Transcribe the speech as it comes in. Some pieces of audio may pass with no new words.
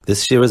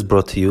This year is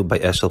brought to you by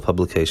Eshel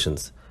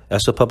Publications.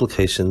 Eshel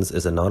Publications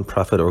is a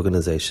non-profit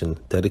organization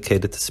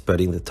dedicated to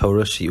spreading the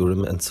Torah,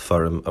 Shiurim, and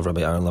Sefarim of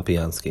Rabbi Aaron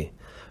Lapiansky.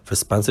 For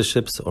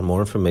sponsorships or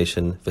more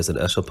information, visit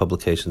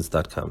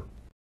eshelpublications.com.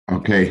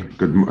 Okay,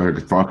 good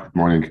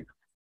morning.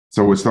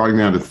 So we're starting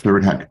now the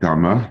third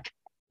Hakdamah,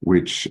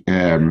 which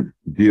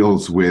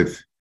deals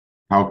with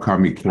how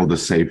come he killed the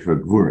Sefer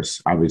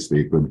Gevuros. Obviously,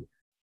 a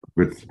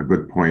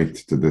good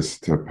point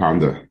to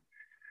ponder.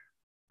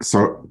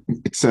 So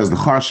it says the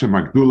Hashem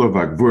Magdula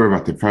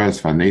v'Gvura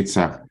v'Tiferes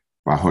v'Netzach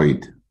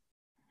v'Hoid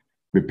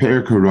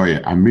v'Perek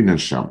HaRoya Aminan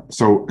Sham.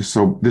 So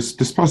this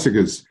pasuk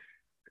is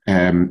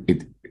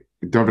David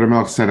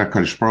HaMelech said that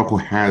HaKadosh Baruch Hu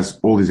has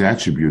all these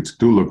attributes.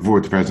 Gdula,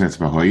 Gvura, Tiferes, Netzach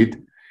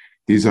v'Hoid.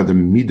 These are the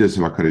midas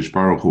of HaKadosh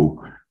Baruch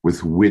Hu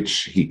with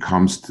which he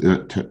comes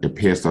to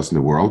appear to us in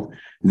the world.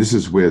 And this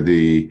is where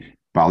the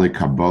Bali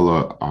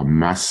Kabbalah are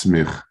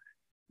masmich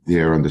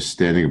their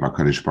understanding of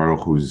HaKadosh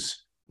Baruch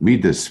Hu's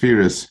midas,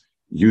 spheres,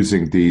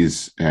 using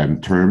these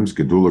terms,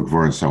 Gedula,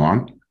 Gvor, and so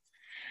on.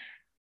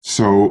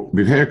 So,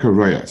 B'Perek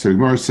HaRoya. So the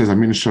Gemara says,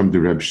 Amin Sham de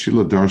Reb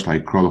Shila Darsh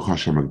like Krol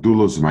Hashem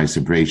Magdulos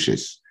Ma'aseh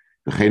Bereishis.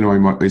 V'chein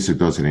Oima Isaac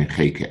does in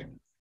Cheke.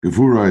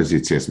 Gevura is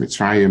Yitzias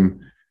Mitzrayim.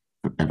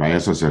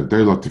 V'Yasas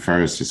Erdolot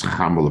Tiferes is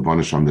Chamol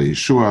Levonish the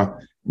Yeshua.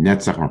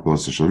 Netzach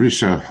Mapelos Shel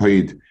Risha.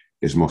 Hoid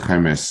is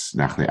Mochemes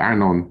Nachle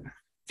Arnon.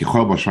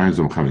 Kichol B'Shrayim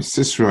Zom Mochemes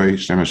Sisroi.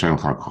 Shem Hashem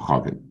Chag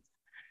Chachavim.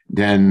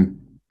 Then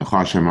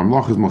Hashem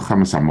Amloch is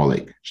Mochemes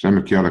Amolek. Shem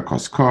Kiyara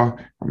Koska.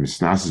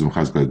 Misnas is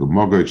Mochaz Goy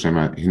Gumogoi. Shem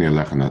Hine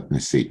Lechanat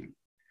Nesi.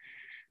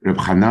 Reb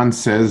Hanan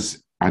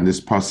says on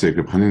this pasuk.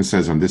 Reb Hanan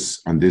says on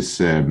this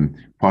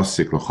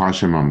pasuk.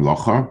 L'Hashem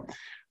Amlocha.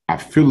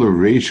 Afilu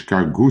Reish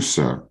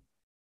Gargusa.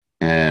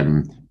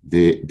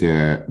 The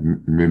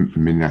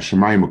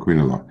Minashamayim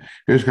Ukminala.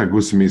 Reish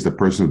Gargusa means the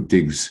person who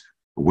digs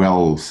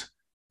wells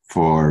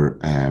for.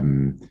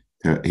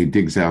 He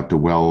digs out the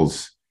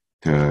wells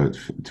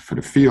for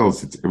the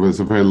fields. It was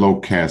a very low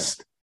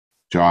caste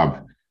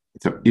job.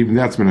 So even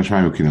that's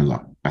Menashamayim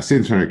Ukminala.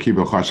 Asin Tzara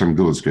Kibo Hashem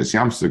Gdulas Kres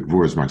Yamsuk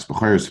Gvuros Max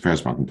B'Choyer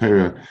Seferes Matan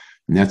Torah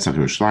Netzach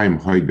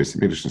Yerushalayim Hoid Beis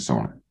Mikdash and so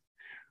on.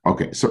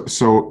 Okay,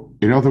 so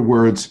in other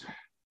words,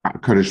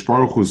 Kadosh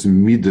Baruch Hu's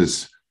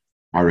midas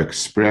are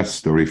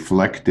expressed or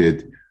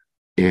reflected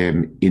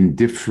in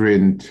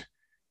different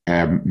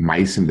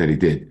maisim that he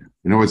did.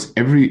 In other words,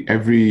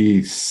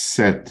 every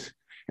set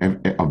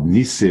of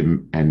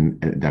nisim and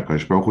that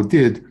Kadosh Baruch Hu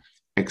did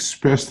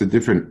expressed a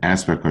different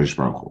aspect of Kadosh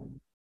Baruch Hu.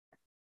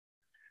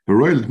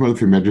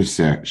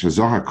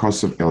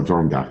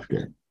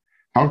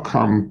 How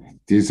come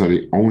these are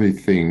the only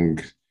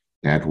things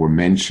that were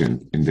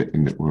mentioned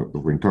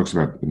when it talks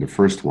about in the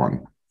first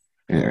one?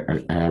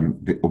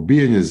 The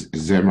obedience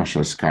is Zema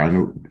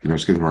Shaskarnu,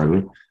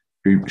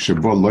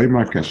 Shabo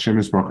Loima Kashem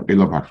Isbach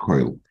Elav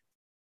HaKoil.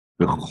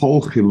 The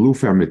whole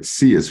Chilufa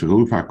Metzias,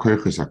 Chilufa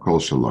HaKoiches HaKol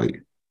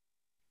Shaloi.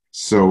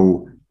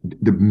 So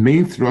the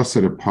main thrust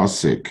of the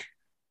pasuk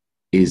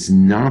is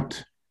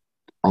not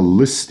a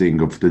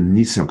listing of the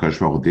nisim Kadosh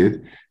Baruch Hu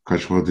did.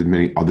 Kadosh Baruch Hu did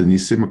many other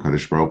nisim.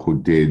 Kadosh Baruch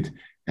Hu did,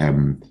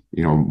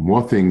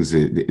 more things.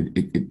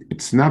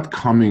 It's not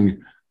coming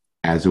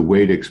as a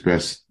way to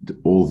express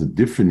all the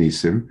different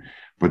nisim,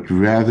 but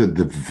rather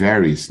the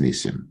various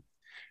nisim.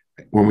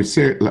 When we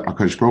say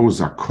HaKadosh Baruch Hu is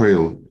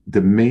HaKoil,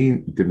 the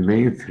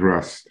main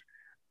thrust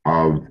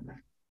of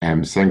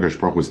saying HaKadosh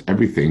Baruch Hu is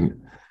everything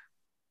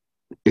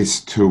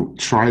is to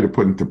try to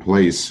put into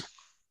place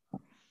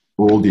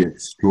all the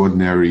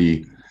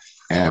extraordinary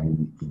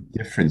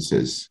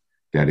differences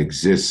that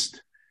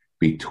exist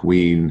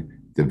between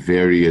the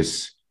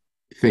various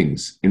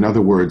things. In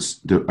other words,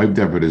 the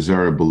Avdei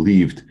Zarah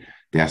believed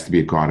there has to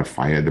be a God of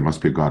fire, there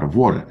must be a God of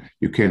water.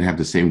 You can't have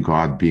the same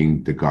God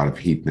being the God of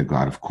heat and the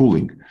God of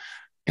cooling.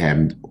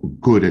 And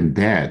good and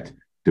bad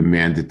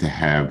demanded to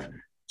have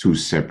two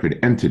separate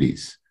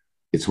entities.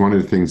 It's one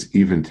of the things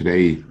even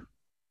today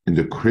in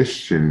the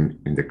Christian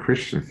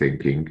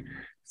thinking.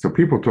 So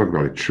people talk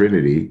about a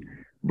Trinity,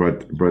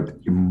 but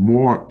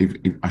more if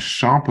a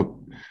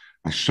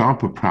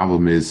sharper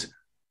problem is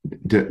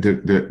the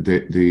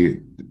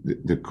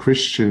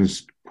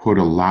Christians put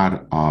a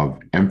lot of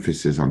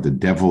emphasis on the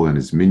devil and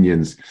his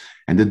minions,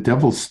 and the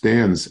devil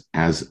stands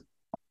as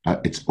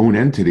its own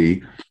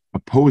entity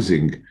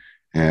opposing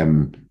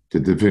the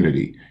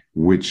divinity,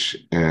 which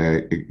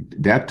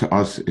that to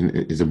us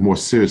is a more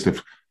serious.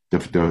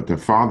 The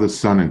Father,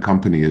 Son, and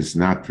company is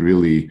not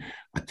really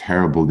a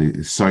terrible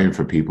sign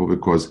for people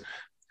because,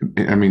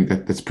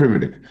 that's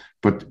primitive.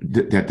 But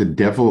that the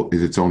devil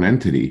is its own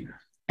entity,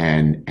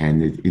 and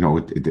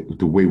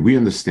the way we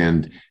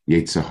understand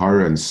Yetzer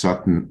Hara and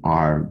Satan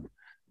are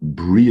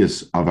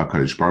brias of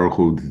HaKadosh Baruch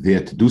Hu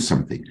there to do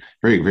something.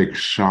 Very, very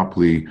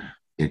sharply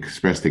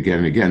expressed again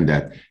and again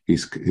that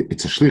it's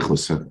a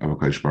shlichus of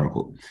HaKadosh Baruch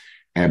Hu,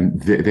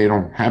 and they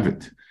don't have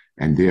it,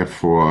 and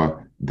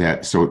therefore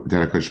that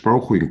HaKadosh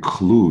Baruch Hu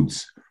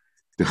includes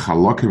the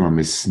chalokim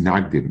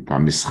hamisnagdim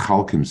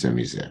v'mischalkim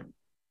zemizeh,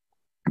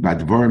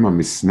 v'advarim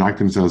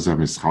hamisnagdim zelzeh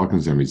v'mischalkim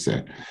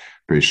zemizeh,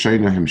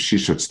 v'yishaynahem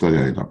shishat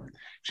tzadei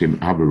shem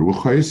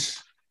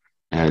aberuchos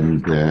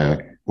and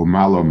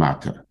umalo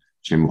mata,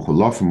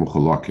 shemucholof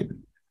mucholokin,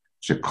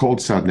 shekol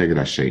tzad neged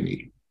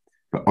hasheni,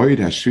 ve'oid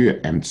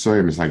hashvia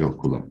emtsoyim misagal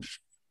kulam.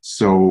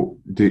 So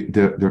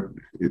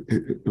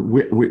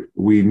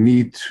we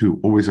need to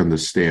always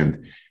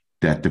understand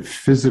that the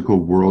physical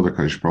world that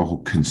HaKadosh Baruch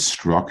Hu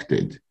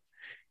constructed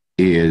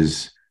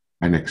is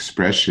an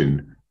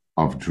expression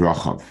of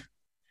drachav.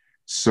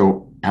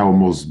 So our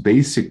most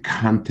basic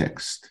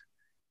context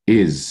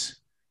is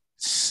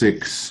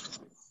 6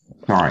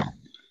 time.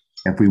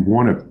 If we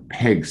want to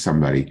peg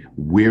somebody,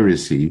 where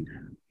is he?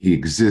 He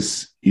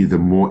exists either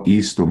more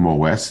east or more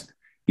west,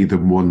 either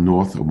more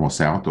north or more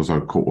south. Those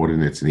are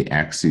coordinates in the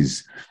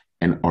axes,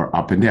 or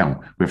up and down.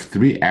 We have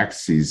 3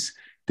 axes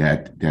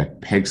that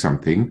peg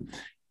something,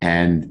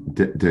 and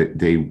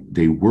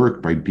they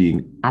work by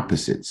being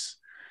opposites.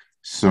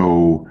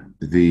 So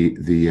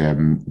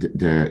in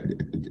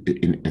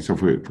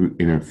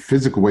a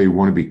physical way, we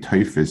want to be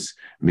typhus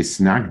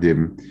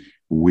misnagdim.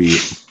 We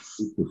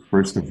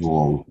first of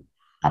all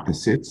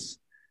opposites,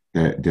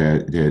 the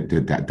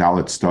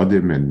dalet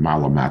stadim and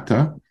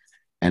malamata,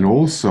 and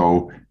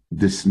also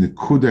this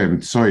nekuda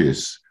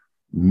emtsoyis,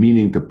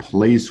 meaning the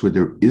place where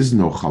there is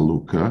no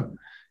chalukah,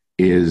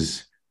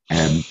 is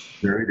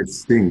very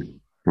distinct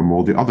from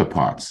all the other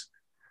parts.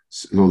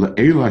 So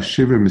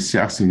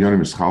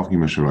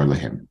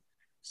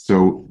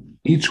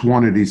each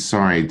one of these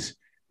sides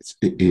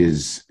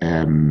it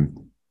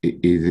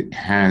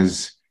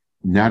has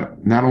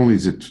not only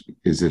is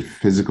it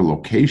physical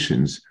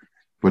locations,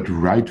 but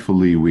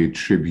rightfully we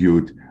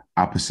attribute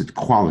opposite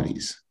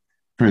qualities.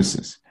 For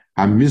instance,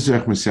 so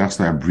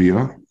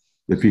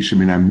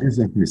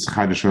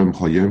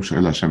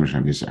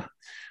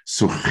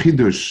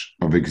chidush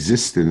of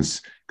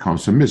existence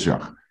comes from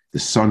Mizrach. The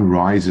sun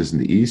rises in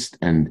the east,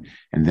 and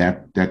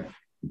that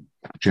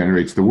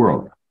generates the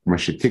world. Now,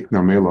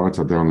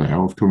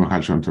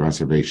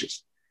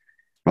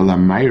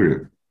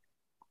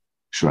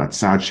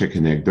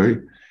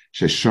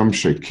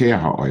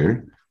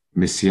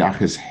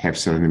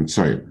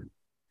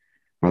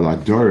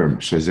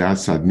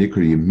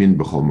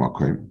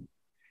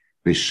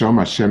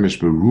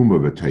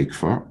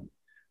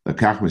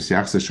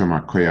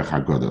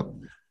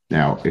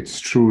 it's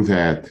true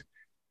that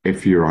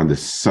if you're on the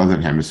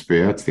southern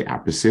hemisphere, it's the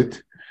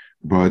opposite.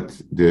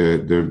 But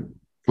the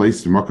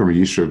place, the Makam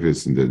Yishuv,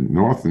 is in the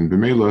north, and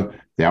B'mela,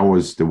 that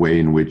was the way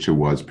in which it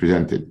was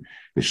presented.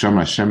 B'sham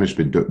HaShemesh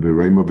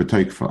b'reimo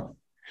b'toikfa.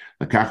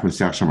 L'kach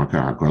Mesiach Sham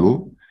HaKoyach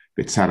HaGodol,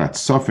 b'tzarat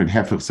sofen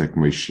hefech zek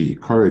moishi,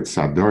 koret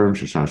tzadorim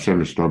shesham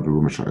HaShemesh do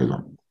b'rum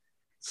ha'olam.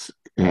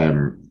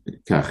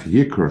 Kach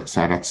yikor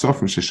tzarat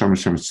sofen shesham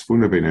HaShemesh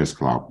tzfuna b'neis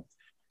klal.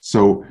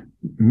 So,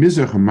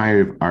 Mizrach and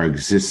Ma'ariv are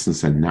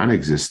existence and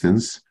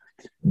non-existence.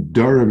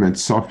 Durham and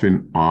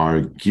Sofin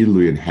are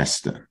Gilui and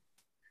Hester.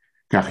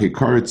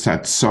 Kachikoritz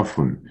at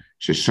Sofun,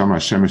 Sheshama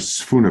Shemesh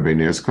Sfuna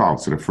Beineas Klal.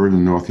 So the further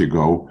north you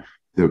go,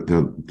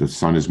 the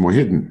sun is more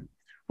hidden.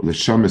 Well, the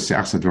Shemesh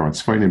Yachsador and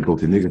Sfain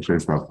built in Nigan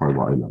Transport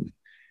for Island.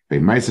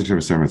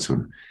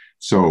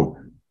 So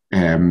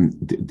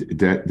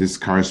this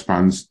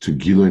corresponds to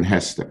Gilui and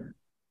Hester.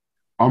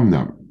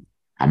 Omnam,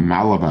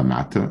 Amalava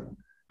Mata,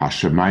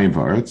 Hashemayim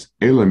V'aretz,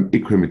 Elam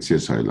Ikrim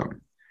Mitzias Ha'olam.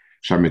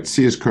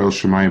 Shamitzias Kol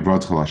Shemayim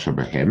V'aretz Chol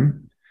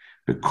Hashabahem,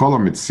 V'kol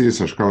HaMitzias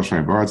Hashkol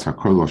Shemayim V'aretz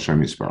HaKol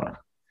Hashem Yisbarach.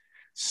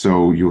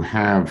 So you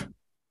have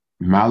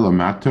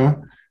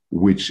Malamata,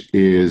 which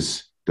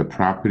is the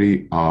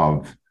property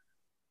of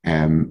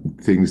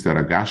things that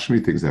are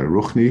Gashmi, things that are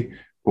Ruchni.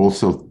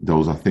 Also,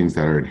 those are things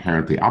that are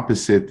inherently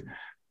opposite,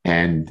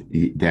 and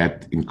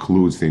that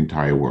includes the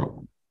entire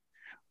world.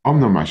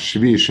 Omnam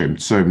Hashvi Shem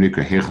Tzoyim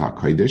Nikra Heichal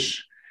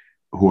HaKodesh,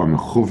 who are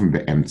mechuven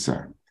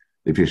be'emtza.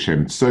 If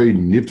Yeshem Tzoy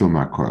nivdol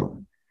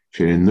ma'kol,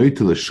 she'en noite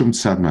l'shum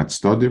tzad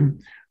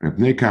ma'tzdodim,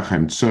 v'pnei kach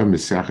hem tzoy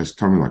mesiaches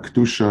tomil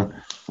ha'kedusha,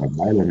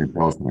 v'bayla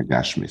nipos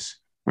ma'gashmis.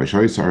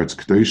 V'shoyis ha'aretz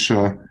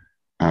kedusha,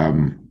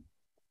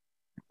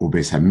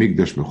 u'beis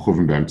ha'migdash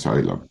mechuven be'emtza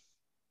olam.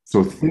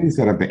 So things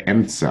that are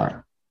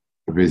be'emtza,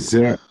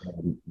 v'zer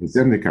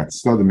nikat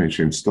tzdodim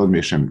Yeshem tzdodim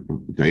Yeshem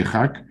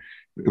doichak,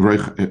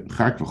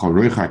 v'chol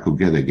roichak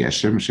u'geda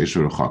geshem,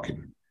 she'eshu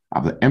rechakim.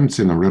 Aber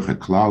Emtze am Ruche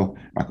Klal,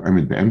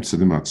 mit Beemtze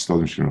dem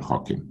Stodim Shin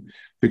Chakim.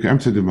 Big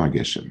Emtze dem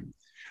Geshem.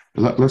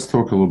 Let's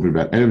talk a little bit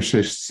about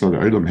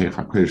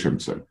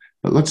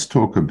But let's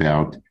talk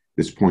about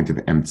this point of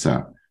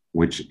Emtze,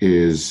 which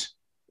is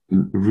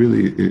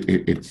really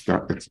it's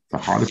the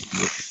hardest,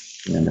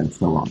 and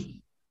so on.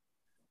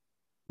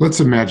 Let's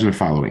imagine the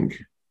following.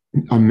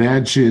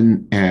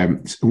 Imagine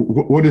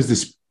what is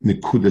this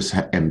Nekudas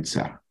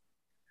HaEmtze?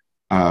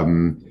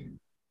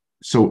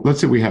 So let's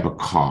say we have a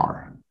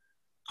car.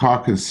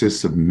 Car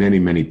consists of many,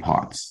 many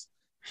parts.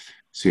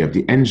 So you have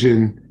the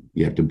engine,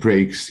 you have the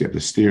brakes, you have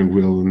the steering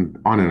wheel, and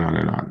on and on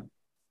and on.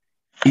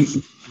 Each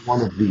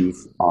one of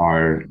these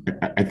are,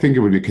 I think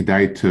it would be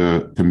kedai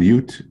to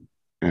mute.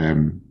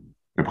 Reb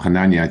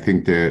Hananya, I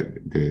think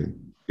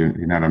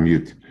you're not on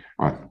mute.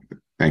 Oh,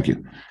 thank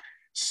you.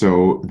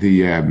 So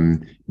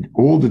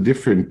all the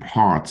different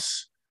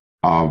parts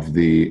of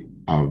the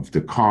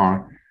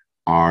car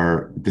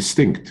are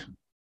distinct,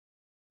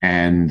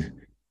 and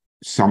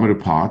some of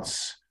the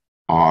parts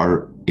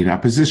are in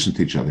opposition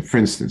to each other. For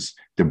instance,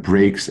 the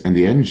brakes and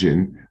the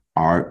engine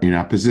are in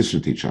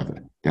opposition to each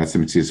other. That's the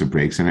mitzvah of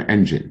brakes and an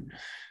engine.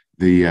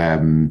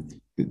 The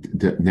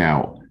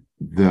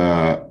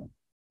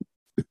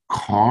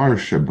car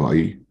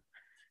shabai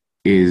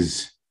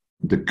is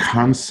the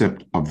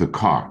concept of the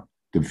car,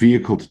 the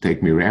vehicle to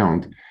take me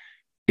around.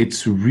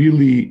 It's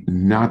really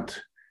not.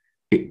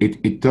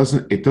 It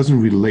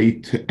doesn't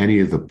relate to any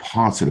of the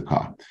parts of the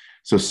car.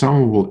 So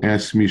someone will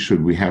ask me,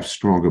 should we have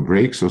stronger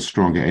brakes or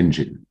stronger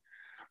engine?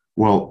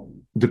 Well,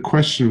 the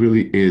question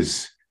really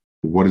is,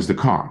 what is the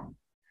car?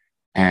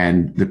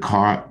 And the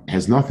car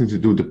has nothing to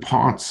do, the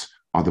parts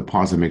are the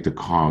parts that make the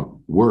car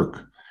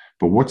work.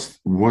 But what's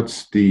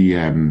the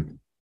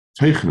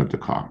teichen of the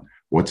car?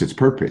 What's its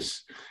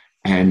purpose?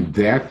 And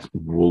that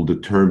will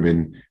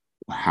determine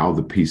how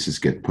the pieces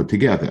get put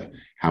together,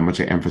 how much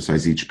I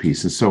emphasize each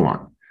piece, and so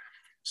on.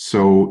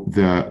 So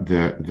that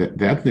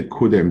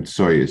nekudem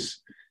tzoyis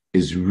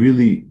is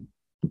really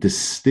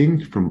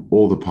distinct from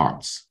all the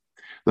parts.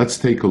 Let's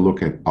take a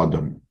look at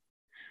Adam.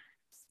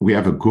 We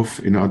have a guf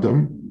in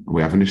Adam,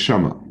 we have a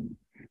neshama.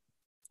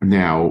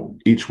 Now,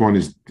 each one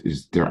is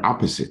their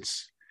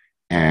opposites,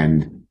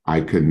 and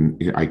I can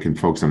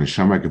focus on the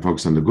neshama, I can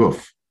focus on the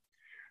guf.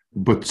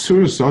 But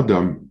Tzuras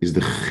Adam is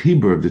the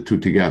chibur of the two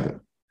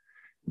together.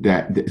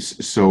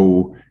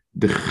 So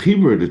the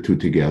chibur of the two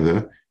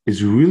together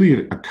is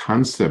really a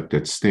concept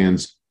that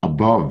stands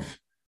above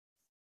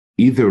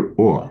either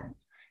or,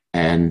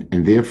 and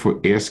therefore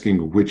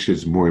asking which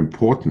is more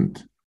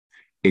important.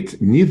 It's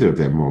neither of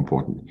them more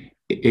important.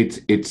 It's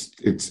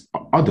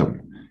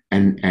Adam,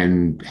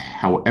 and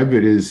however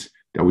it is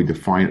that we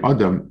define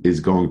Adam is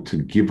going to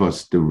give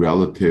us the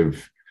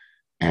relative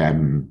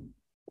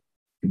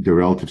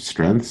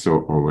strengths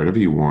or whatever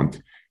you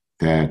want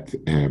that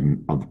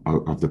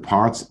of the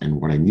parts and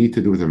what I need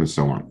to do with them and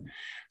so on.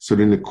 So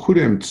the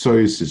nekudem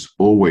tzoyis is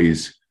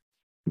always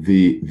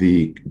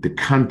the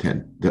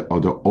content, or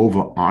the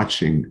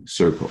overarching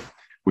circle,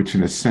 which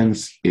in a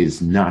sense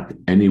is not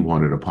any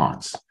one of the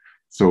parts.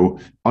 So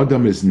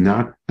Adam is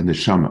not a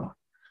neshama.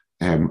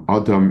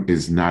 Adam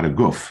is not a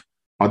guf.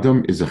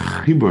 Adam is a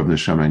chibur of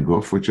neshama and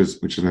guf, which is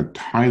an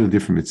entirely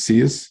different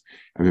mitzias,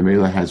 and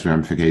Vimela has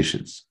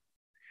ramifications.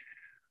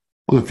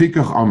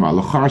 Lefikach Amar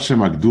L'char Hashem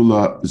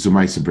Agdula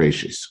Zumayis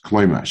Breishis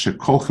Kloima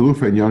Shekol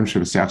Chilufa and Yom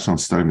Shem Seachshon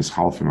Starim is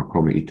Halfim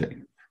Akom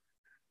Itay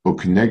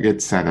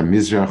Ukneget Sada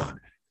Mizrach.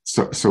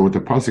 So what the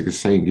pasuk is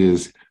saying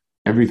is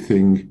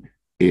everything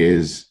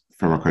is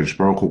from HaKadosh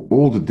Baruch Hu.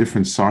 All the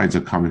different sides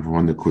are coming from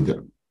one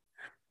nekuda.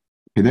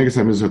 Kneget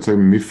Sada Mizrach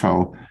Tzayim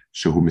Mifal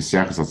Shehu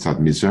Mesiachas Atzad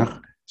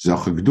Mizrach Zach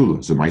Agdula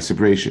Zumayis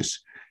Breishis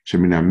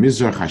Shemina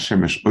Mizrach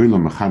Hashem Esh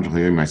Olam Mechad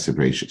Chayim Ma'aseh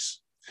Breishis.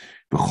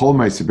 B'chol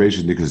ma'aseh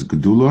breishis nikas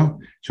gedula,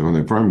 shevan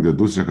levarim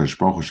gedus HaKadosh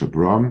Baruch Hu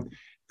shabram,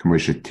 k'mo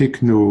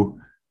shetiknu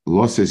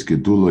loses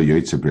gedula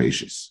yoytze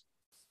breishis.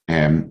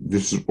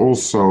 This is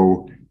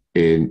also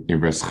in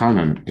Res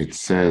Chanan. It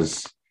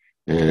says,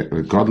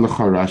 God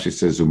lecha Rashi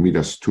says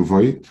umidas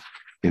tuvoi.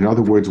 In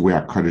other words, where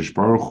HaKadosh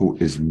Baruch Hu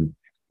is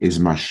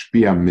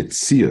mashpia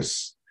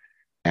mitzias.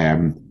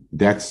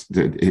 That's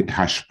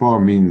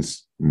hashpa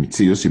means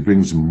mitzias. He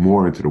brings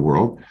more into the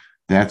world.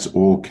 That's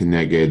all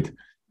keneged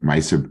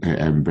Meiser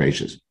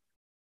Breishis.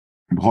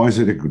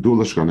 B'hoizer the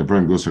Gedula shkan the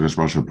Vern Gusa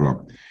Gashmasha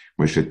Bro.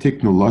 Where she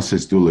tiknu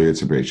losses dula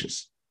yetze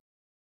Breishis.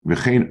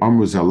 V'chein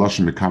amru ze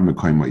aloshem mekam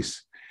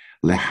mekoimois.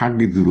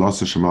 Lehagid du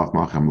losses shemalach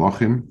malchem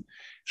lochim.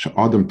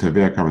 She'adam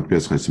tevei akamat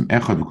bescheisim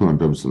echad v'kulam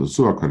bem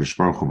selasu HaKadosh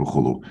Baruch Hu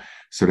v'chulu.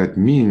 So that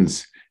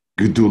means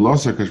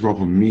Gedulas HaKadosh Baruch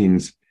Hu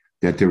means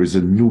that there is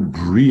a new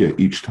bria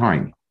each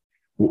time.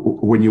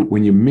 When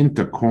you mint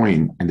a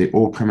coin and they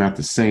all come out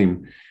the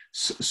same.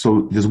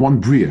 So there's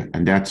one bria,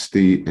 and that's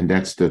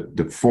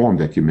the form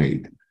that you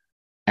made.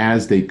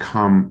 As they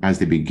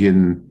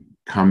begin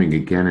coming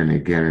again and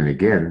again and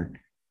again,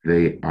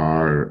 they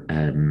are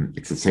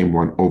it's the same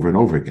one over and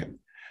over again.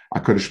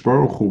 HaKadosh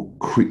Baruch Hu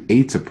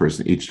creates a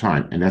person each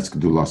time, and that's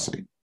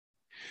Gedulasai.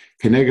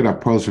 Keneged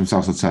apos from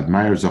Salsat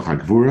Meir Zoch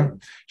Gevura,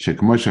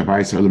 Shekmo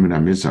Shavais Olam Min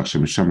HaMizrach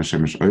Shemisham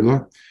Shemesh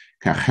Oila,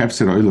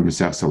 Kachefser Oila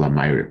Mizrach Sala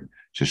Meir,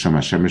 Shesham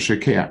Shemesh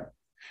Shekea.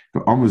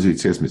 V'omu it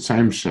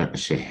Mitzayim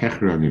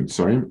shehechra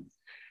nimtzoyim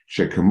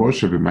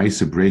shekemosha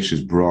b'maisa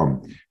breishis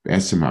brom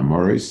v'esem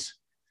amoris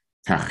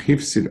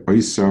kachifsid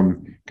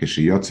oisam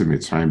keshiyotze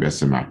Mitzayim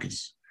b'esem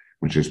akis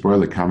when shespoil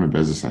lekam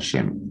bezes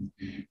Hashem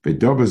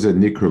v'dobaze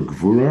nikro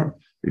gvura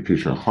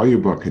v'pisha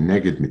hoyuba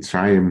keneged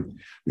Mitzayim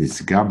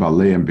v'zgab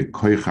aleim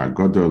b'koicha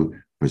godol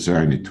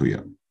v'zer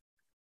nituya.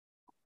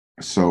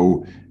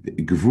 So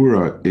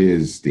gvura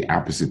is the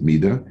opposite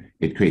midah.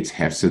 It creates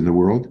hefsed in the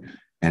world,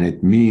 and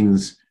it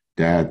means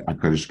that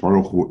HaKadosh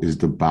Baruch Hu is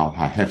the Baal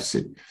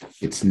HaHefsid.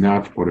 It's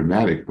not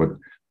automatic, but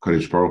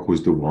HaKadosh Baruch Hu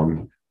is the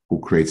one who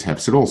creates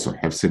Hefsid also.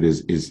 Hefsid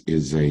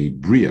is a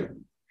Bria.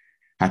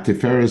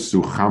 HaTiferes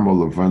zu Chamo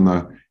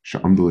Levana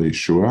she'amdu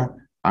Yeshua,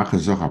 acha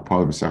zoch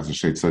ha'pol b'sach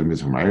z'sheit tzad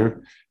mizrach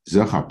ma'ir,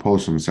 zoch ha'pol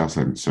sh'm'sach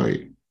tzad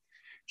mitzoi,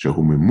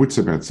 shehu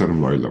memutze b'atzadim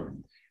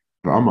lo'olam.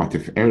 Ba'ama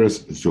Tiferes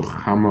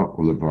Zuchama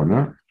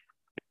Ulevana.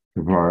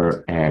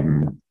 Var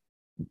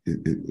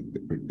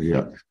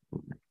yeah.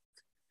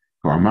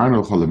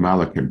 Ka'amanu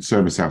Cholemalakim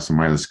Service House of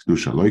Milas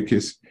Kedusha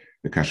Loikis.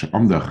 The Kasha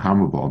Amda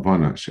Chama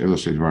Balvana Sheila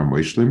Shedvar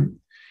Moishlim.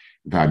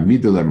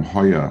 Va'midelem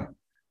Hoya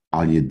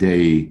Al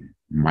Yedei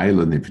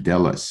Maila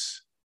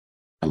Nivdelas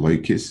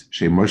Aloikis.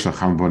 She Moshe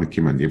Chamvona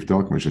Kima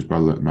Nivdal. Moshe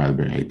Bala Mail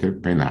Berheter.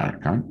 Pena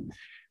Arkan.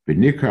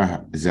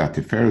 V'nikra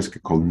Zatiferes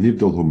Kekol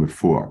Nivdal Hu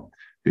Mefua.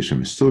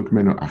 Vishem Stilk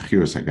Meno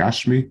Achiros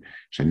Agashmi.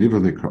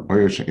 Shanivdal Nikra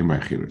Oyer She'ima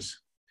Achiros.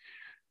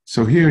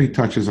 So here he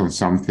touches on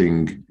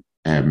something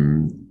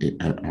on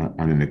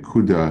an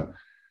akuda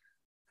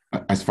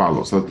as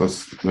follows.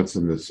 Let's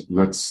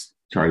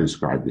try to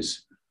describe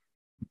this.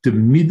 The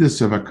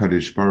midas of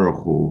HaKadosh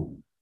Baruch Hu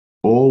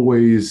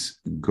always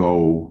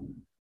go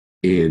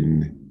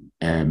in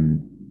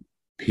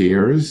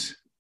pairs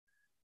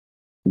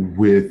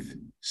with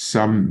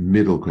some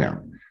middle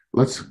ground.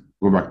 Let's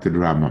go back to the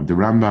Rambam. The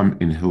Rambam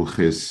in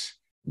Hilchis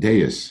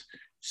Deis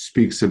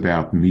speaks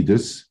about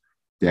midas,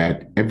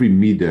 that every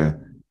midah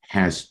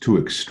has two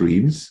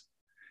extremes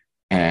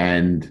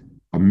and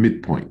a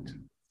midpoint.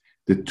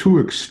 The two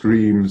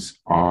extremes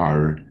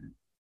are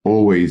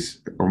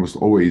almost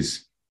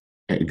always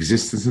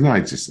existence and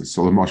non-existence.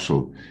 So,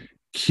 Lamashal,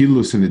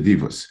 kilus and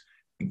adivos,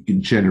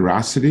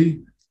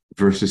 generosity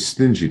versus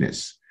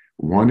stinginess.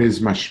 One is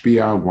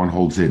mashpia, one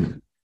holds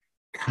in.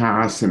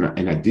 Kas and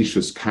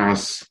adishus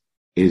kas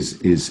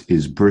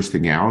is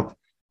bursting out,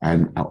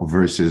 and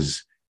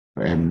versus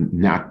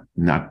not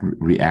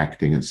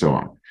reacting, and so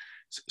on.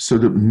 So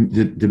the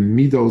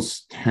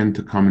midos tend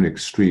to come in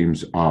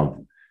extremes of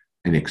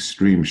an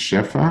extreme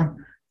shefa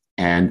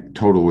and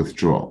total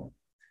withdrawal.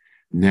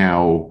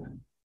 Now,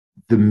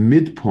 the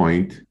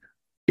midpoint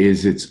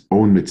is its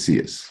own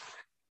mitzias,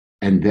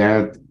 and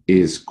that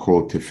is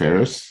called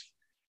Tiferes,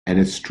 and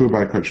it's true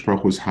by HaKadosh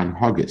Baruch Hu's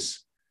hanhagis.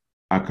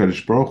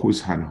 HaKadosh Baruch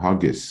Hu's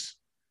hanhagis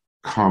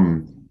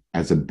come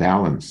as a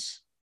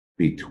balance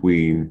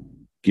between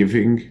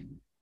giving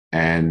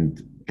and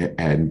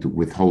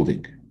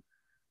withholding.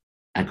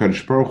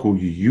 HaKadosh Baruch Hu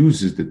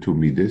uses the two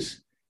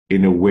midas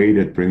in a way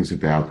that brings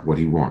about what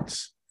he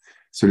wants.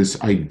 So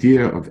this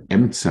idea of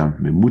emtza,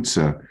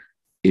 memutza,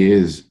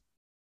 is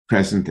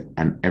present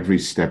on every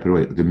step of the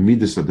way. The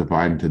midas are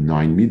divided into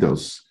 9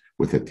 midos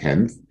with a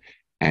 10th,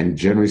 and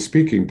generally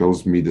speaking,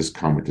 those midas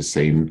come with the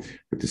same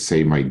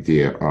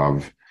idea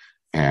of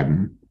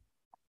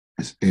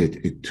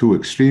two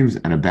extremes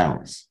and a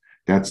balance.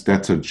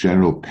 That's a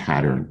general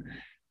pattern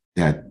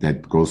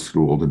that goes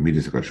through all the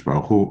midas of HaKadosh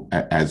Baruch Hu,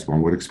 as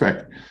one would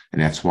expect.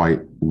 And that's why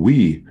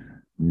we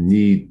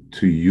need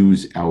to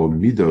use our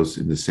midos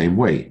in the same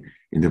way.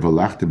 In the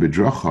Velachta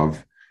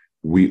B'drachav,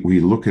 we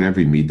look at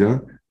every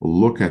midah,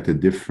 look at the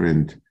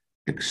different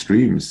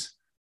extremes,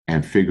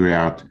 and figure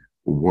out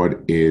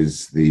what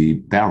is the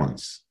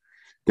balance.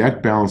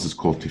 That balance is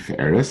called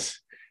Tiferes,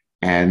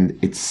 and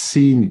it's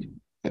seen,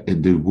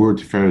 the word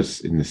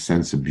Tiferes in the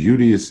sense of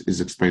beauty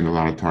is explained a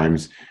lot of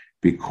times,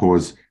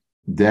 because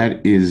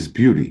that is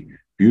beauty.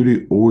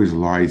 Beauty always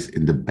lies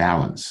in the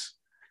balance.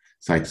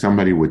 It's like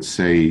somebody would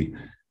say,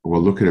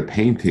 well, look at a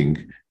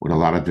painting with a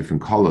lot of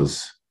different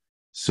colors.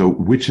 So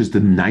which is the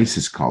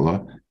nicest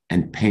color?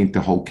 And paint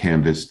the whole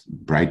canvas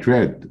bright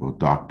red or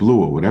dark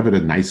blue or whatever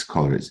the nice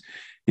color is.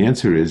 The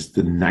answer is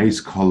the nice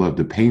color of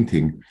the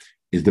painting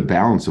is the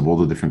balance of all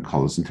the different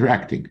colors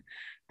interacting.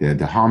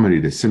 The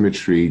harmony, the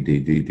symmetry,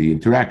 the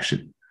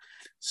interaction.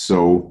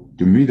 So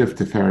the midah of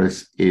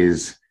Tiferes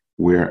is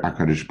where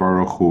HaKadosh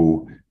Baruch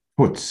Hu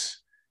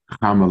puts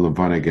Chama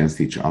Levana against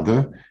each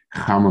other.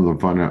 Chama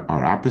Levana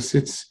are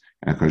opposites,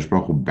 and HaKadosh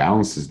Baruch Hu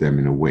balances them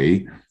in a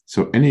way.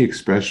 So any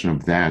expression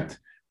of that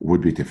would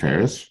be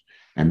Tiferes.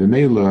 And the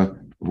Mela,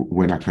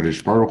 when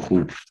HaKadosh Baruch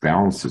Hu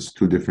balances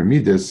two different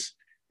midas,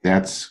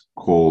 that's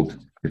called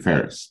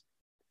Tiferes.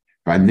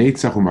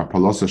 Chachma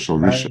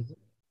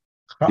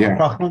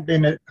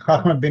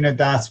Bina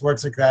Das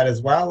works like that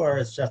as well, or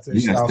it's just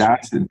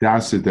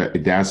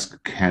Das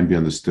can be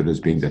understood as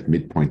being that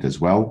midpoint as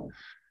well.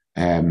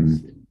 All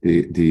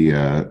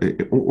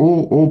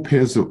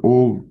pairs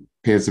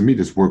of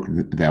midas work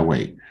that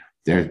way.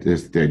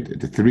 There's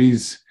the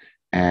threes,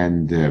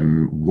 and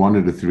one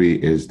of the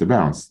three is the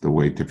balance. The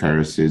way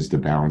Tiferes is the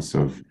balance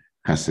of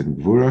Chesed and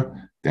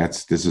Gvura.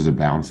 This is a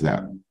balance of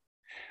that.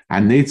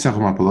 Hanetzach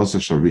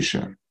u'mapalosa shel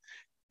Risha.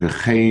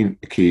 V'chein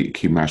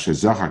ki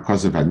mashazach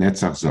ha'kozav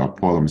hanetzach zo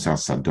ha'pol ha'mizal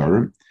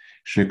sadorim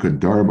shne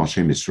kodorim al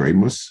shem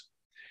Yisreimus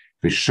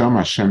v'sham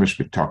ha'shemesh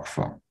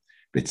b'tokfa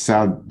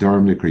v'tzad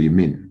dorim likra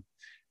yimin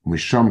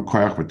v'sham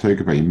koyach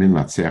v'toykev ha'yimin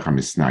latzeach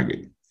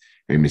ha'misnagid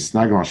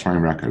v'misnagid al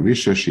shmayim rak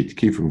ha'risha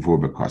she'tkif v'vur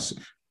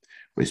b'kosav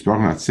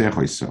v'yisborach latzeach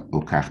ha'isa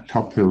l'kach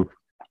topil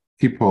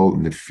tipol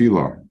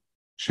nefila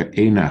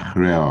she'eina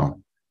achrea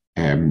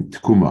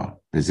tkuma.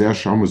 Now,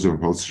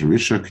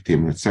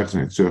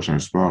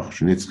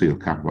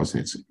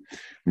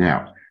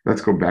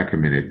 let's go back a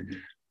minute.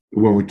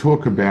 When we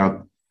talk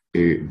about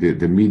the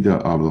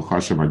midah of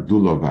l'chashem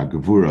agdula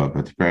v'agavura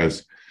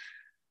v'tiferes,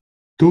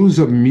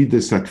 those are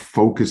midas that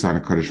focus on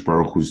HaKadosh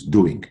Baruch Hu's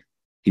doing.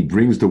 He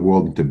brings the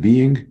world into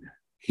being.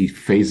 He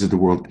phases the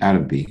world out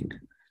of being.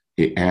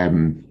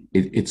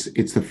 It's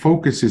the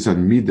focus is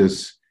on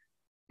Midas,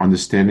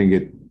 understanding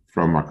it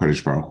from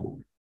HaKadosh Baruch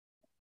Hu.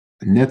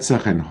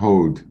 Netzach and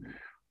Hod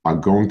are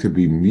going to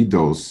be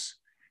Midos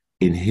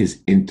in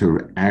his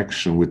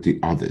interaction with the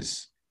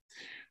others.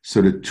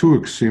 So the two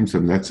extremes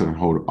of Netzach and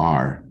Hod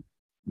are,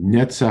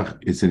 Netzach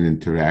is an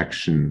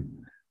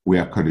interaction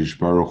where HaKadosh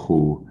Baruch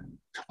Hu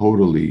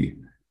totally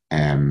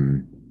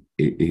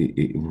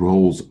it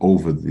rolls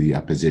over the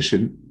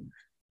opposition.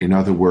 In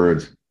other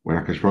words, when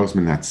HaKadosh Baruch Hu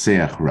is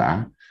Menatzeach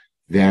Ra,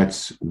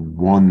 that's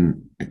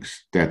one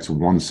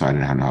side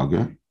of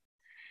Hanaga.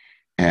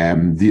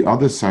 The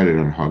other side of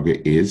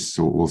Hanaga is,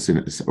 so we'll see,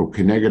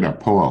 Keneged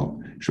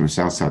Apoel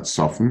Shemesal Sat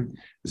Sofen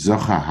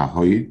Zocha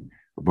Hahoy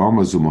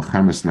Bama Zu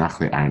Mochames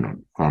Nachle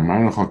Einon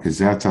V'Amarach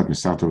Kezatzat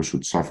Misato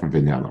Shut Sofen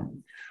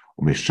V'Nelam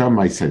Umesham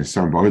Ma'isei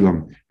Nisam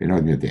Ba'olam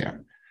V'Nod Yodea.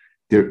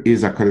 There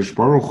is a HaKadosh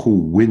Baruch Hu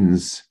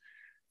wins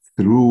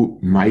through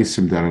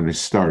Ma'asim that are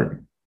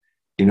Nistarim.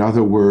 In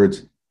other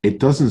words, it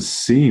doesn't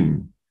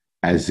seem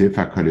as if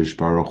HaKadosh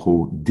Baruch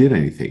Hu did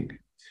anything.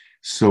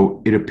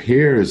 So it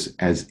appears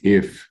as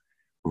if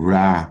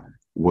Ra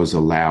was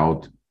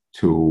allowed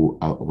to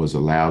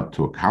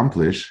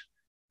accomplish,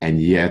 and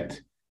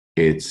yet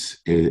it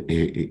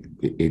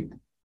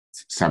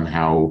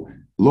somehow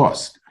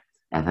lost.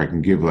 If I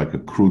can give like a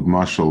crude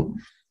mashal,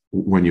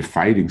 when you're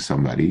fighting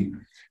somebody,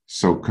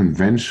 so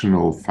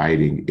conventional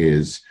fighting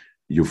is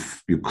you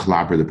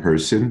clobber the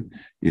person,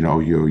 you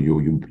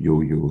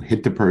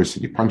hit the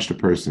person, you punch the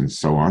person, and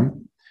so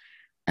on.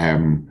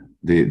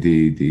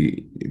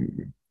 The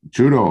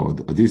judo,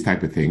 these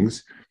type of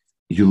things,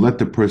 you let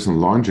the person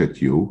lunge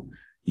at you,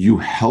 you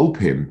help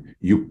him,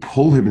 you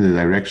pull him in the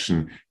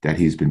direction that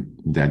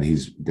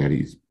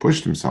he's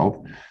pushed himself,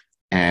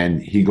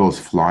 and he goes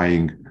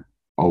flying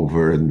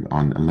over and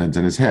lands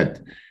on his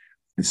head.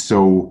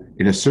 So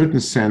in a certain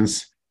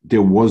sense,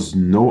 there was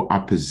no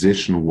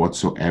opposition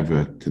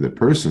whatsoever to the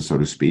person, so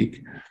to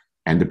speak,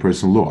 and the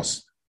person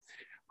lost.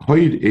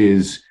 Hoid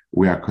is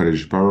where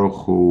HaKadosh Baruch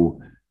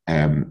Hu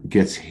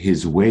gets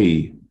his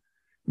way,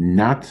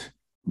 not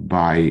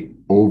by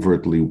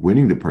overtly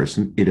winning the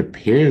person. It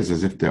appears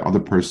as if the other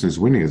person is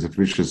winning, as if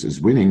Rishus is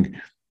winning,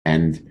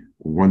 and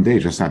one day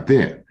just not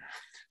there.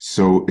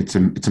 So it's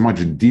a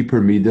much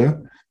deeper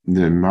midah.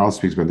 The Maral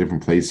speaks about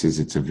different places.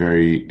 It's a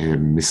very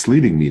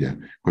misleading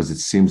midah because it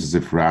seems as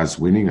if Ra is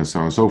winning, and so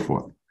on and so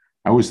forth.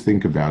 I always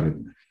think about it.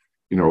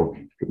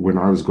 When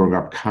I was growing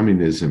up,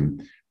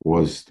 communism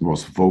was the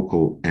most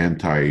vocal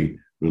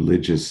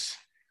anti-religious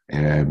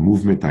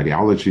movement,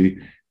 ideology,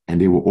 and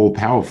they were all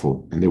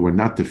powerful, and they were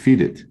not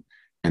defeated,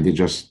 and they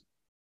just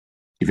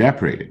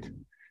evaporated.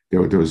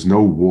 There was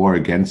no war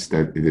against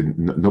that.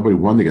 Nobody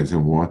won against the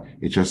war.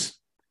 It just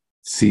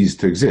ceased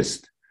to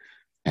exist.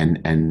 And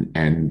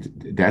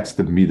that's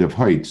the Midah of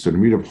Hoid. So the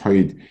Midah of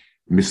Hoid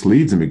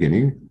misleads in the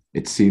beginning.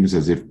 It seems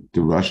as if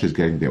the Rush is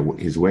getting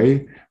his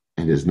way,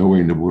 and there's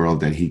nowhere in the world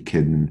that he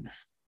can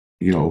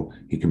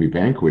be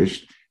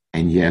vanquished.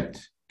 And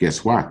yet,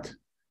 guess what?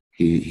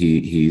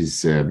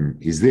 He's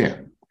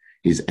there.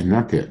 He's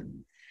not there.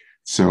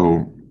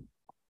 So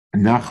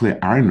Nachle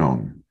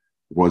Arnon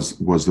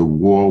was the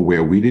war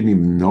where we didn't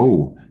even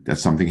know that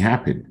something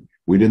happened.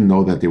 We didn't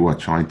know that they were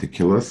trying to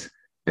kill us.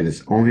 And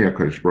it's only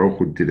HaKadosh Baruch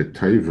Hu did a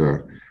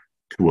tova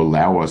to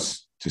allow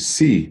us to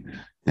see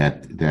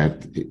that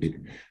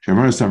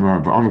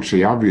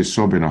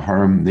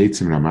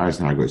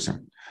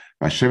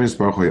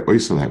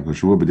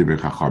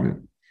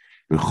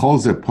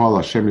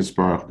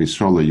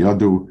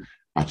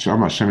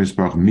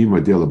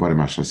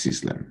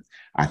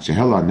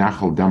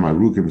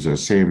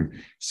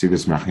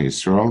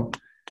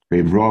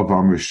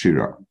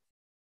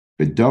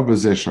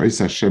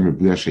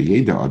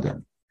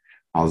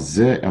Al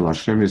ze el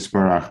Hashem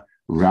Yisparach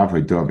Rav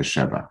Edo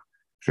B'Sheba.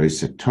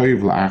 Shoyse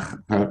Toiv La'ach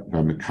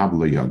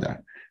V'Mekablo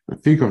Yoda.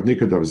 Think of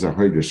Nikodov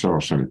Zahoy B'Shor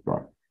Hashem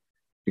Yisparach.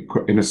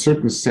 In a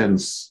certain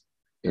sense,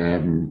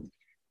 when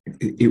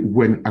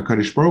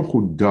HaKadosh Baruch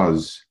Hu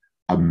does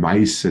a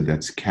Maisa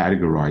that's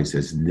categorized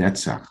as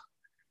Netzach,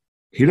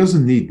 he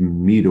doesn't need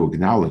me to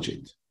acknowledge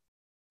it.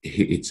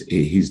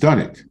 He's done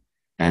it,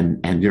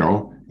 and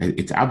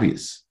it's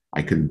obvious.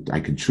 I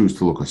can choose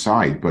to look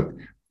aside, but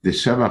the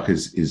Shevach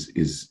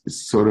is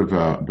sort of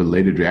a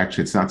belated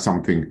reaction. It's not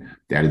something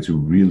that is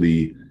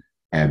really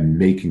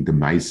making the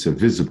Maisa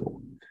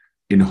visible.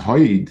 In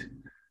Hoid,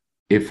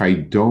 if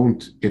I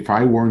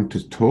weren't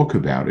to talk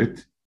about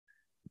it,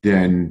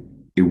 then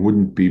it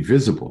wouldn't be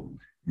visible.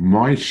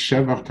 My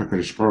Shevach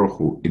HaKadosh Baruch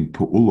Hu in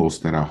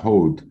Pu'ulos that are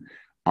Hod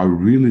are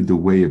really the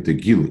way of the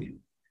Gili.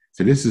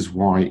 So this is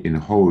why in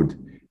Hod,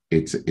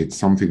 it's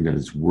something that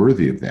is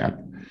worthy of that.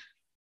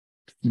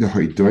 The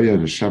Hoidoya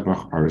and the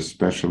Shevach are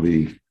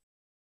especially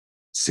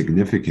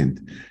significant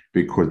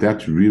because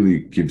that really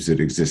gives it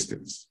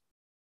existence.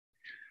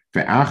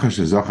 When told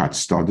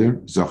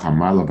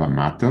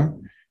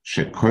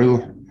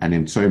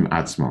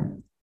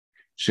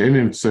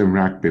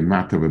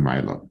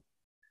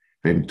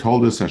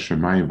us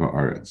Hashemayim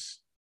va'aretz.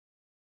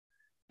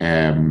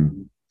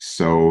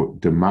 So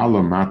the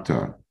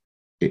Malamata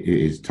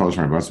is told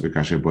by Rabbi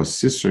because it was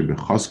sister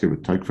bechoske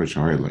betoik for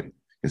shahoyle.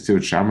 It's still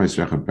Shama is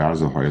recha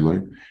barzel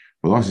hoyle,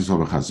 but also is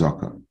over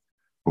chazaka.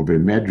 Or be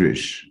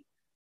medrish,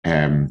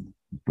 then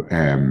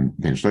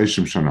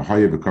shleishim shana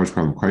hoye bekosh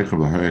kalam koichav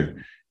lahoye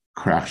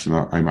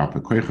krachshna I'm up a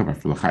koichav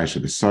after the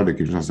chaysha the soda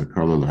gives us a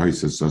curl of the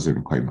hoises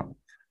doesn't koima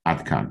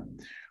atkan.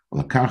 Or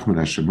the kach min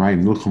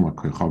hashemayim nulchum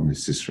koichav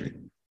misisrei.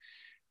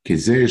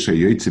 Kizeh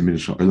shayoytze min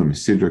shaolam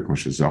misidrek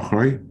moshe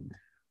zachroi.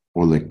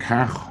 Or the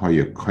kach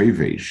hoye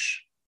koivesh.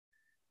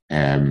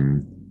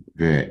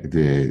 The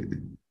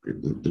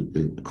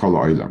kol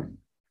oilam.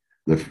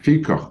 The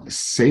fikach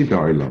seder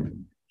oilam.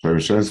 So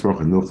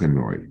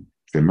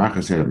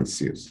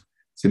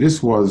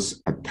this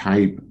was a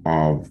type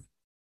of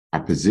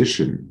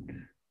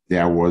opposition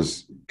that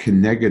was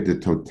connected the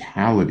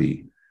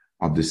totality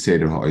of the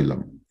seder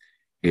ha'olam.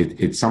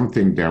 It's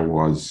something that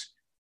was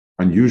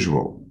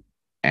unusual,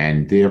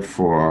 and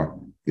therefore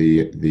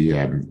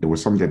it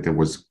was something that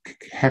was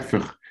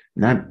hefech,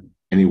 not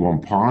any one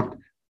part,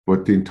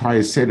 but the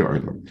entire seder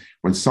ha'olam.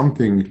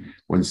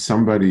 When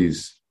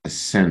somebody's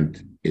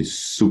ascent is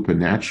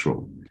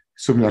supernatural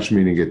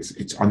meaning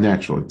it's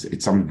unnatural,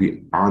 it's something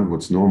beyond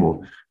what's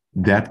normal,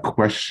 that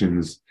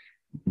questions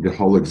the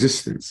whole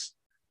existence.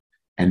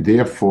 And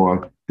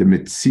therefore, the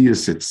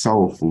Metzias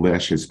itself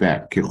lashes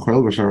back.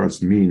 Kechol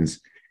v'sharatz means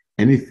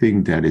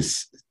anything that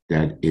is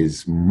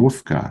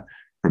mufka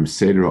from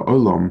Seder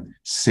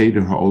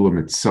HaOlam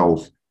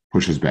itself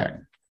pushes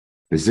back.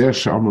 V'zeh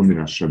she'amru min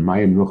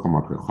hashemayim nilcham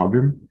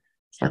ha'kechavim,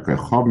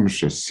 sha'kechavim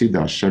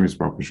she'sida Hashem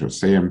yisbarach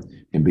b'shoseyim,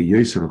 and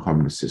b'yoyser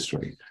l'chavim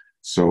v'sisrei.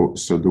 So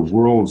the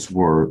worlds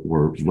were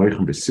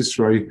Leichem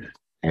B'Sisrei,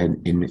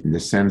 and in the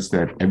sense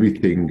that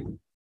everything,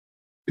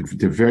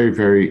 the very,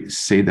 very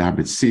Seder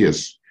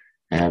HaBetzias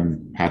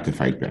had to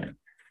fight back.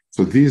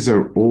 So these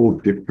are all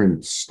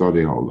different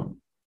study holam.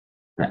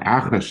 The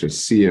Acha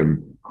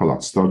Shesiyim Kolat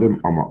Stodim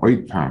Ama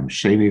Oid Pam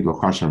Sheni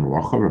Lochashem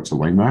Locha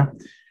Ratzaleima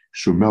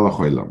Shu Melech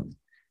Olam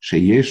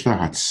Sheyesh La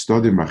Hat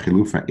Stodim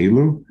Achilufa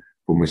Elu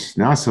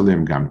U'Misnas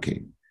Alim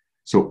Gamkein.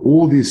 So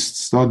all these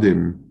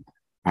studim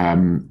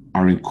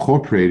are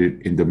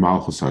incorporated in the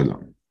Malchus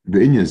Olam. The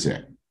Inyan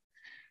Zeh,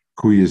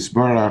 Ku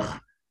Yisbarach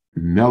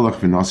Melech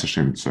V'Nas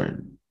Hashem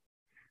Tzoyim.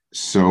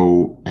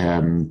 So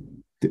the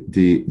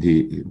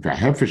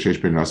V'Hefer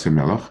Sheish Ben Nasi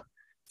Melech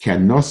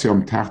Can Nasi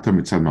Om Tachta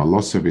Mitzad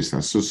Malosa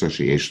V'Snasusa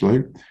Sheyesh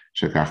Loi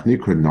Shekach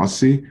Nikra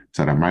Nasi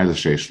Tzad Amayla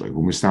Sheyesh Loi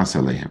U'Misnas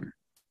Aleihem.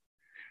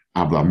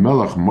 Abla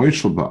Melech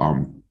Moishel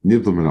Ba'am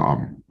Nidl Min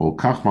Am Ol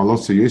Kach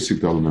Malosa Yosik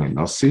Dol Min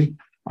Nasi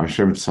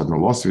Hashem tzad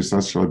nalos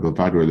v'snas shaloi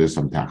b'vad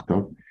v'elisam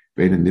tachto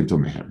v'ein nivdol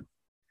mehem.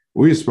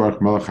 U'yisbarach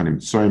melech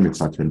hanimtzoyim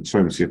mitzat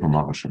v'nimtzoyim tzich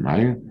ha'malach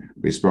hashemayim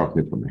v'yisbarach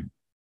nivdol mehem.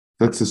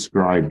 Let's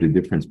describe the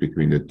difference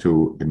between the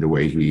two in the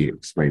way he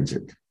explains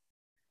it.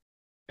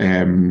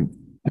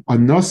 A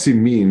nasi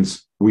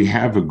means we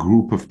have a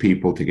group of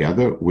people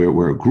together.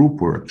 We're a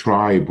group, we're a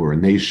tribe, we're a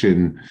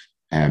nation,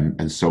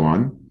 and so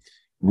on.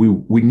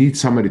 We need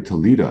somebody to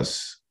lead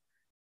us,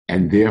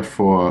 and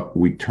therefore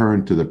we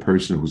turn to the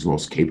person who's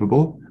most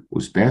capable,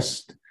 who's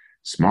best,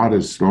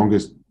 smartest,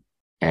 strongest,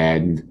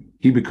 and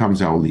he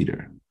becomes our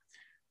leader.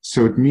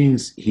 So it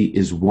means he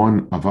is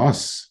one of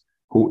us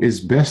who is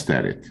best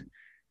at it.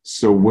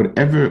 So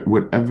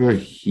whatever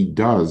he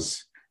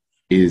does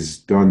is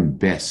done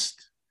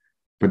best,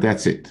 but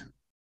that's it.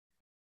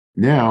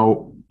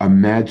 Now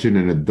imagine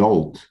an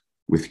adult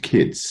with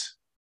kids,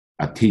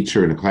 a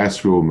teacher in a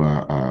classroom,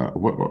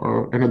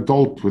 an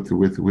adult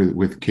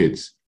with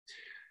kids.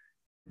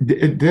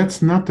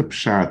 That's not the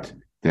pshat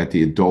that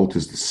the adult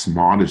is the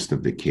smartest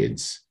of the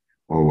kids,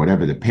 or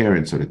whatever, the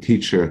parents or the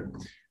teacher.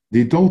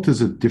 The adult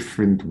is a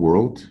different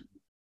world,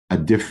 a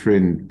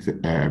different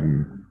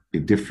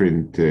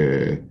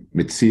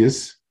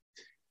mitzias,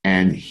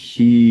 and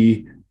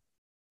she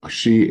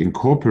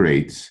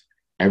incorporates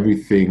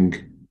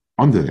everything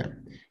under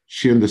them.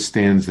 She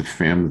understands the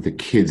family, the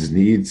kids'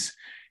 needs.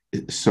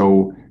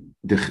 So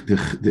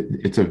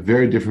it's a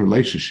very different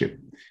relationship.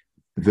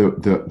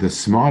 The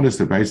smartest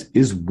advice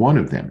is one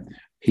of them.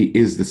 He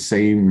is the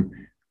same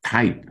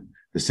type,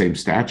 the same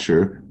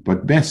stature,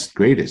 but best,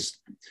 greatest.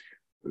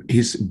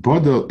 His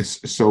brother,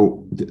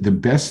 so the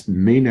best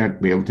may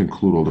not be able to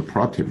include all the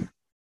pratim,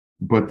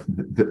 but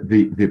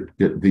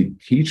the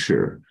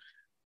teacher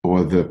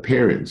or the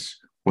parents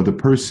or the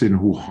person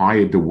who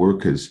hired the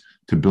workers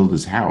to build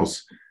his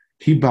house,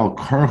 he Bal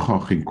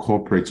Karchach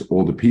incorporates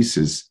all the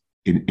pieces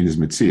in his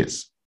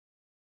mitzias.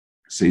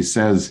 So he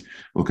says,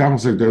 but I'm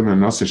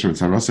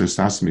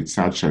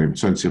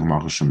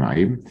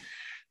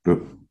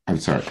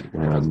sorry.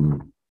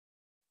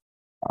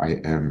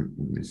 I am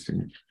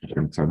missing.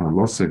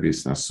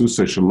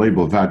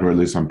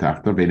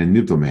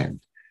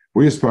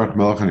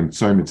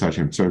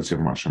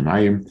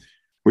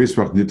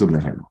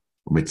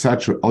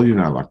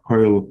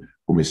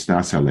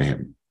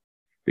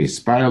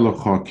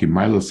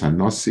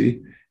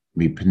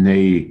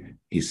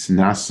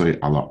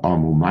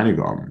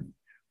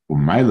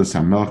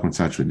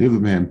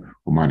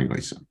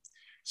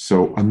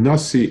 So a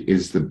Nasi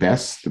is the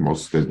best, the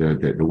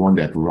one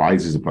that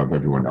rises above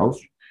everyone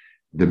else.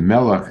 The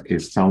Melech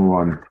is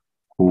someone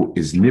who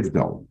is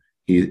Nivdal.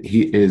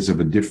 He is of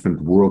a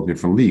different world,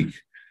 different league.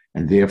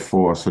 And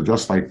therefore, so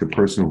just like the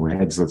person who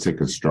heads, let's say,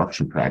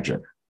 construction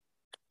project.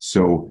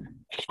 So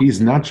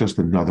he's not just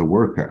another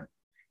worker.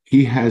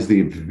 He has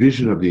the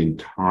vision of the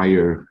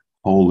entire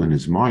whole in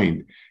his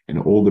mind, and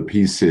all the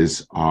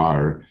pieces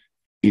are,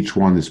 each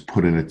one is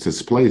put in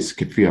its place,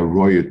 kefia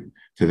royut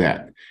to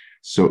that.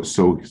 So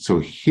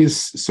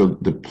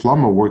the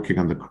plumber working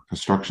on the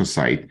construction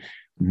site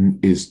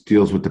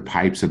deals with the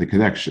pipes and the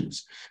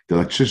connections. The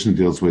electrician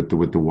deals with the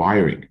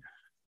wiring.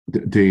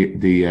 The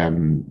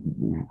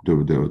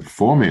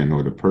foreman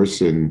or the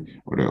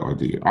person or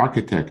the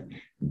architect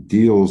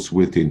deals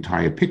with the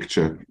entire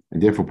picture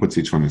and therefore puts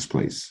each one in its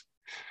place.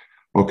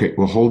 Okay,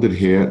 we'll hold it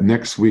here.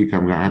 Next week,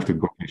 I'm going to have to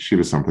go to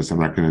Shiva someplace. There's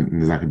not going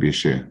to be a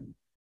share.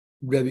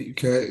 Rebbe,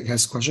 can I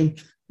ask a question?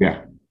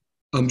 Yeah.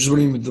 I'm just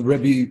wondering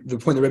the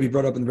point that Rebbe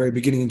brought up in the very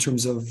beginning in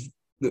terms of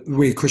the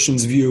way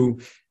Christians view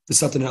the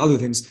Satan and other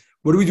things.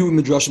 What do we do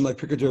with Midrashim like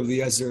Pirkei of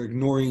the Ezer,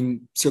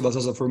 ignoring Sir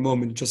Balthazar for a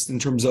moment, just in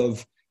terms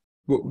of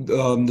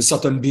the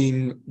Satan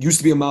being used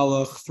to be a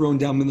Malach, thrown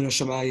down in the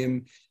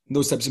Shamayim,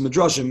 those types of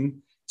Midrashim?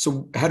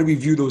 So how do we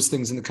view those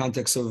things in the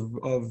context of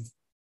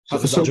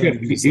So again,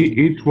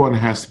 each one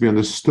has to be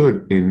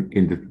understood in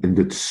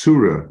the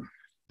Tzura.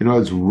 In other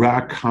words,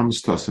 Ra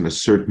comes to us in a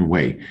certain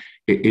way.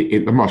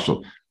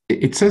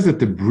 It says that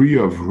the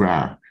Bria of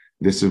Ra,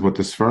 this is what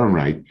the Sfarim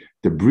write,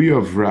 the Bria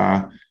of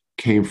Ra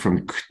came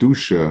from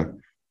Kedusha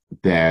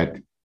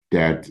that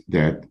got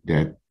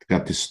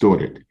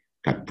distorted,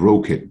 got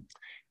broken.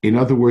 In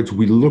other words,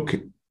 we look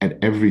at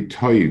every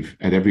Toiv,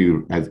 at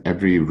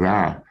every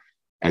Ra,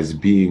 as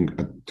being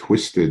a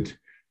twisted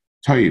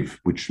Toiv,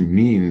 which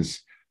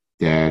means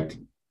that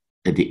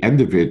at the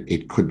end of it,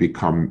 it could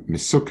become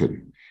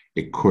Mesukin.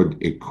 It could,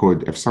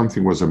 if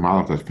something was a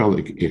malach that fell,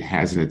 it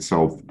has in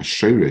itself a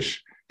shirish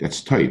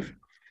that's toiv.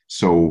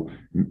 So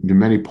there are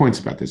many points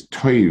about this.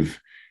 Toiv,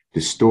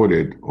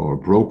 distorted or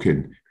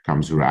broken,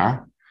 becomes ra,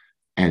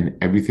 and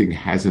everything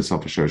has in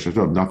itself a shirish as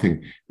well.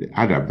 Nothing,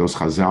 adab, those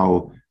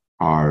chazal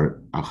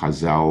are a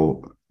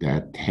chazal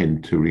that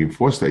tend to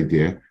reinforce the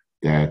idea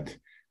that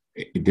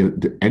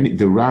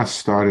the ra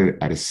started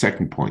at a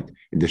second point.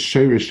 In the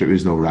shirish, there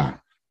is no ra.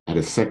 At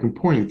a second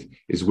point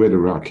is where the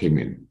ra came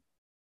in.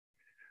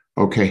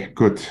 Okay,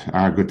 good.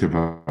 Good to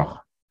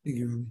Thank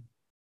you.